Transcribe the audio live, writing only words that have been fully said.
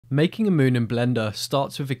Making a moon in Blender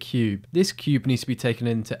starts with a cube. This cube needs to be taken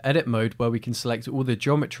into edit mode where we can select all the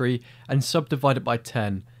geometry and subdivide it by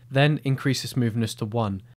 10, then increase the smoothness to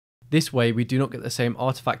 1. This way we do not get the same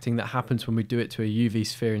artifacting that happens when we do it to a UV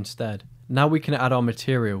sphere instead. Now we can add our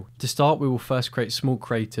material. To start, we will first create small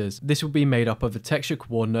craters. This will be made up of a texture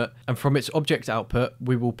coordinate, and from its object output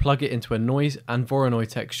we will plug it into a noise and Voronoi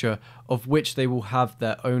texture, of which they will have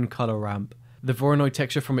their own color ramp. The Voronoi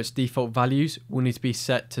texture from its default values will need to be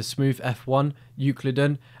set to smooth F1,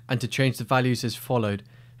 Euclidean, and to change the values as followed.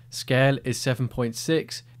 Scale is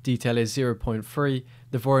 7.6, detail is 0.3,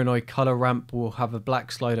 the Voronoi color ramp will have a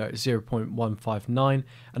black slider at 0.159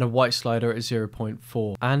 and a white slider at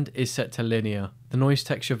 0.4, and is set to linear. The noise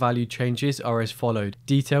texture value changes are as followed.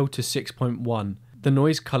 Detail to 6.1. The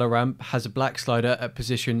noise color ramp has a black slider at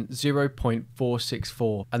position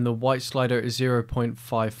 0.464 and the white slider is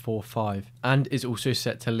 0.545 and is also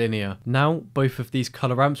set to linear. Now both of these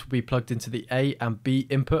color ramps will be plugged into the A and B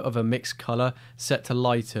input of a mixed color set to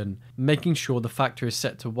lighten, making sure the factor is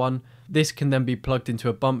set to 1. This can then be plugged into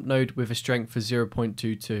a bump node with a strength of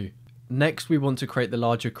 0.22. Next we want to create the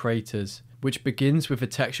larger craters, which begins with a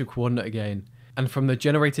texture coordinate again. And from the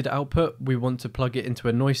generated output we want to plug it into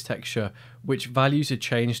a noise texture, which values are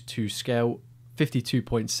changed to scale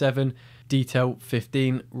 52.7, detail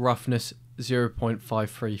 15, roughness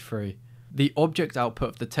 0.533. The object output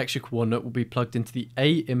of the texture coordinate will be plugged into the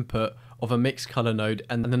A input of a mixed color node,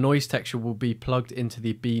 and the noise texture will be plugged into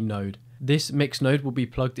the B node. This mixed node will be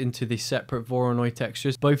plugged into the separate Voronoi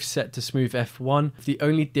textures, both set to smooth F1, the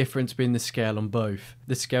only difference being the scale on both.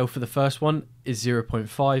 The scale for the first one is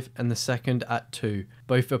 0.5 and the second at 2.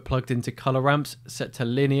 Both are plugged into color ramps set to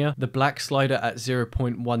linear, the black slider at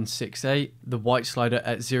 0.168, the white slider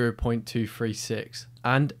at 0.236.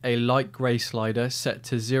 And a light grey slider set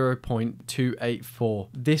to 0.284.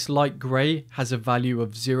 This light grey has a value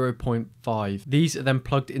of 0.5. These are then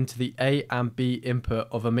plugged into the A and B input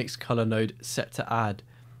of a mixed color node set to add.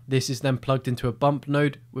 This is then plugged into a bump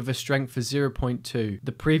node with a strength of 0.2.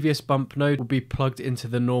 The previous bump node will be plugged into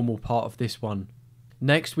the normal part of this one.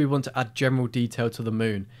 Next we want to add general detail to the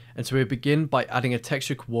moon, and so we begin by adding a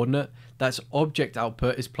texture coordinate that's object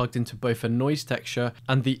output is plugged into both a noise texture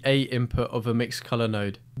and the A input of a mixed color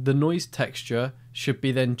node. The noise texture should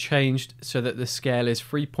be then changed so that the scale is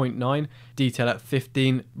 3.9, detail at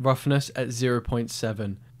 15, roughness at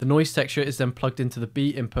 0.7. The noise texture is then plugged into the B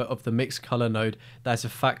input of the mixed color node that has a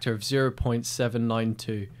factor of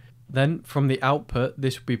 0.792. Then from the output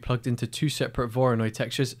this will be plugged into two separate Voronoi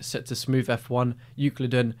textures set to smooth F1,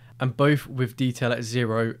 Euclidean, and both with detail at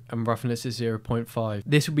 0 and roughness at 0.5.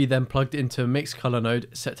 This will be then plugged into a mixed color node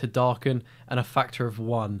set to darken and a factor of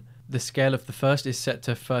 1. The scale of the first is set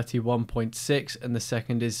to 31.6 and the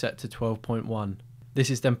second is set to 12.1. This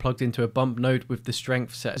is then plugged into a bump node with the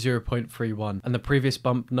strength set at 0.31 and the previous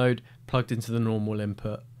bump node plugged into the normal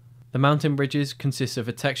input. The mountain bridges consist of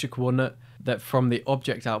a texture coordinate that from the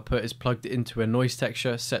object output is plugged into a noise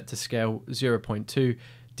texture set to scale 0.2,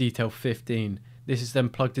 detail 15. This is then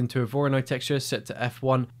plugged into a Voronoi texture set to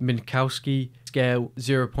F1, Minkowski, scale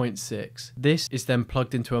 0.6. This is then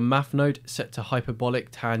plugged into a math node set to hyperbolic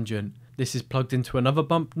tangent. This is plugged into another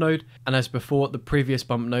bump node, and as before, the previous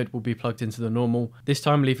bump node will be plugged into the normal, this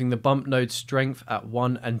time leaving the bump node's strength at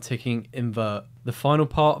 1 and ticking invert. The final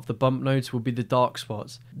part of the bump nodes will be the dark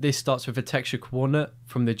spots. This starts with a texture coordinate.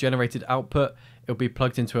 From the generated output, it will be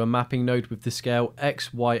plugged into a mapping node with the scale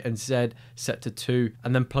X, Y, and Z set to 2,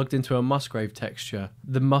 and then plugged into a Musgrave texture.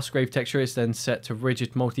 The Musgrave texture is then set to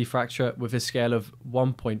rigid multifracture with a scale of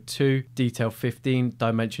 1.2, detail 15,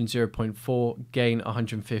 dimension 0.4, gain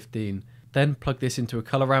 115. Then plug this into a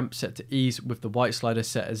color ramp set to ease with the white slider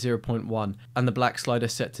set at 0.1 and the black slider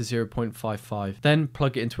set to 0.55. Then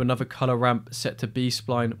plug it into another color ramp set to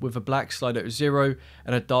B-spline with a black slider at 0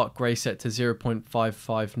 and a dark grey set to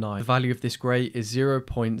 0.559. The value of this grey is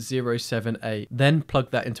 0.078. Then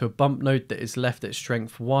plug that into a bump node that is left at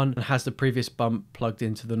strength 1 and has the previous bump plugged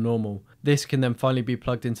into the normal. This can then finally be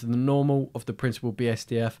plugged into the normal of the principal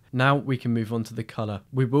BSDF. Now we can move on to the color.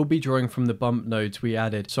 We will be drawing from the bump nodes we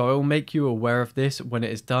added, so I will make you aware of this when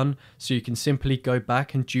it is done, so you can simply go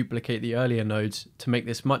back and duplicate the earlier nodes to make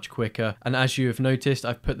this much quicker, and as you have noticed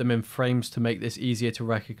I've put them in frames to make this easier to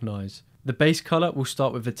recognize. The base color will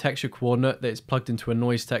start with a texture coordinate that is plugged into a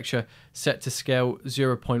noise texture set to scale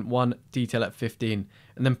 0.1, detail at 15,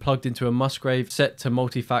 and then plugged into a Musgrave set to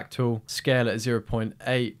multifactorial, scale at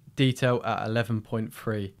 0.8, detail at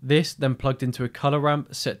 11.3. This then plugged into a color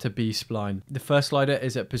ramp set to B-spline. The first slider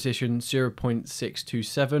is at position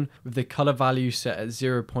 0.627 with the color value set at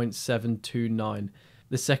 0.729.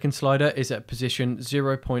 The second slider is at position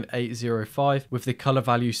 0.805 with the color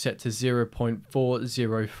value set to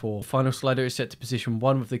 0.404. The final slider is set to position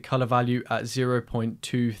 1 with the color value at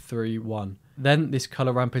 0.231. Then this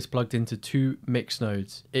color ramp is plugged into two mix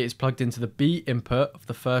nodes. It is plugged into the B input of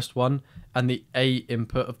the first one and the A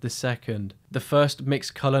input of the second. The first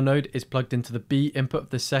mixed color node is plugged into the B input of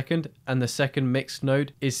the second, and the second mixed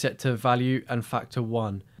node is set to value and factor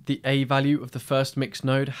 1. The A value of the first mixed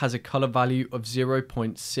node has a color value of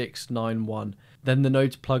 0.691. Then the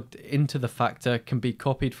nodes plugged into the factor can be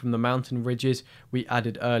copied from the mountain ridges we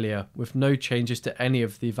added earlier, with no changes to any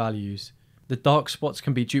of the values. The dark spots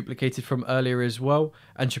can be duplicated from earlier as well,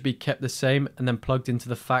 and should be kept the same and then plugged into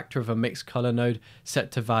the factor of a mixed color node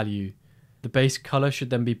set to value. The base color should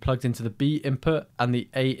then be plugged into the B input, and the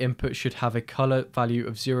A input should have a color value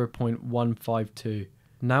of 0.152.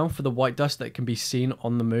 Now for the white dust that can be seen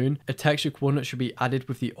on the moon, a texture coordinate should be added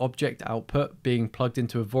with the object output being plugged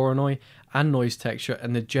into a Voronoi and noise texture,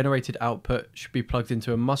 and the generated output should be plugged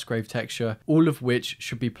into a Musgrave texture, all of which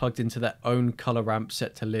should be plugged into their own color ramp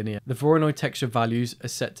set to linear. The Voronoi texture values are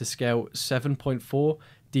set to scale 7.4,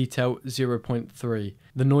 detail 0.3.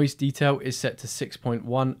 The noise detail is set to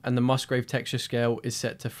 6.1, and the Musgrave texture scale is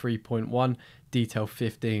set to 3.1, detail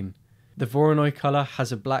 15. The Voronoi color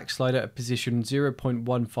has a black slider at position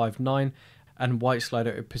 0.159 and white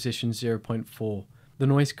slider at position 0.4. The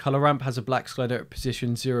noise color ramp has a black slider at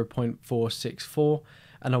position 0.464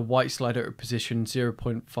 and a white slider at position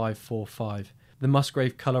 0.545. The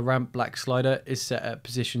Musgrave color ramp black slider is set at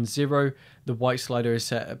position 0, the white slider is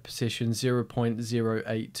set at position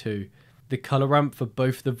 0.082. The color ramp for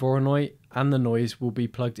both the Voronoi and the noise will be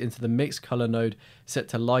plugged into the mixed color node set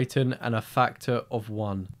to lighten and a factor of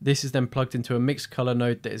 1. This is then plugged into a mixed color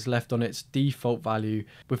node that is left on its default value,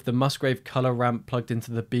 with the Musgrave color ramp plugged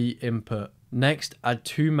into the B input. Next, add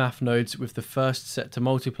two math nodes with the first set to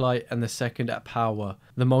multiply and the second at power.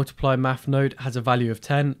 The multiply math node has a value of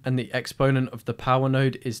 10 and the exponent of the power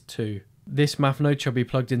node is 2. This math node shall be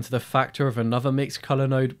plugged into the factor of another mixed color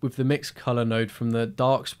node, with the mixed color node from the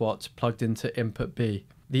dark spots plugged into input B.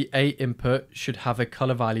 The A input should have a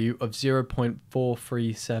color value of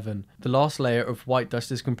 0.437. The last layer of white dust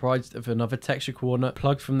is comprised of another texture coordinate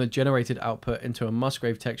plugged from the generated output into a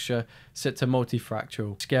Musgrave texture set to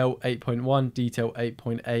multifractal, scale 8.1, detail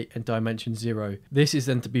 8.8 and dimension 0. This is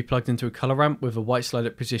then to be plugged into a color ramp with a white slider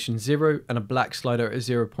at position 0 and a black slider at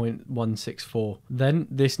 0.164. Then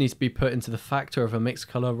this needs to be put into the factor of a mixed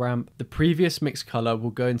color ramp. The previous mixed color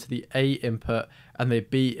will go into the A input and the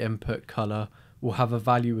B input color will have a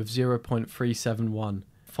value of 0.371.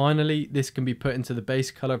 Finally, this can be put into the base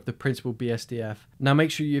color of the principal BSDF. Now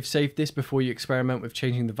make sure you've saved this before you experiment with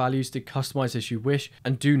changing the values to customize as you wish,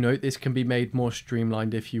 and do note this can be made more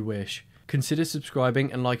streamlined if you wish. Consider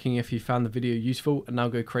subscribing and liking if you found the video useful, and now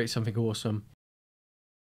go create something awesome.